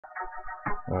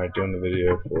Alright, doing the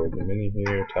video for the mini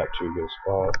here. Top 2 go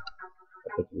spot. I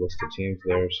put the list of teams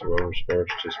there, so whoever's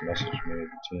first, just message me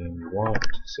the team you want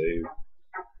to save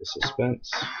the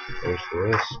suspense. There's the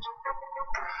list.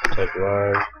 Type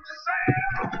live.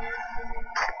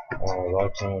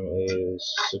 Live time is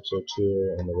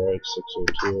 6:02 on the right,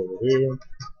 6:02 over here.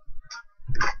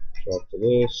 Drop the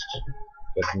list.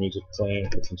 Got the music playing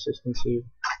for consistency.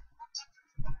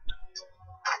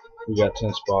 We got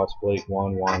 10 spots. Blake,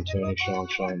 Juan, Tony, Sean,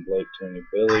 Blake, Tony,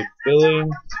 Billy.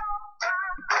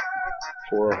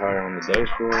 4 higher on the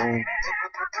dice roll.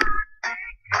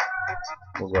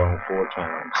 We're going 4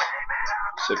 times.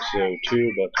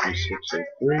 6:02, about to be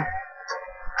 6:03.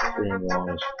 3 and 1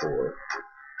 is 4.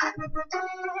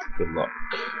 Good luck.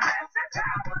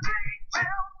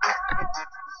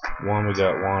 1, we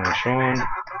got Juan and Sean.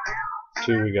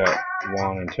 2, we got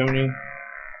Juan and Tony.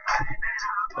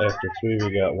 After 3, we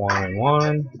got Juan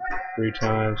and 3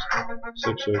 times.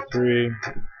 6:03.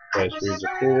 Dice reads a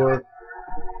 4.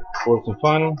 4th and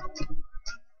final.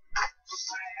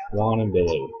 Juan and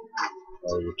Billy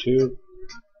are your 2.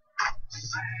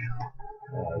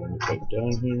 Let me type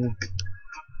down here.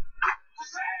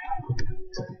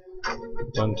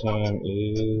 Done time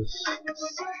is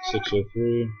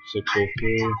 6:03.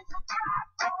 6:03.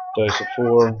 Dice of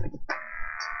 4.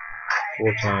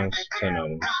 4 times 10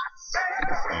 items.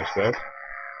 Nice guys.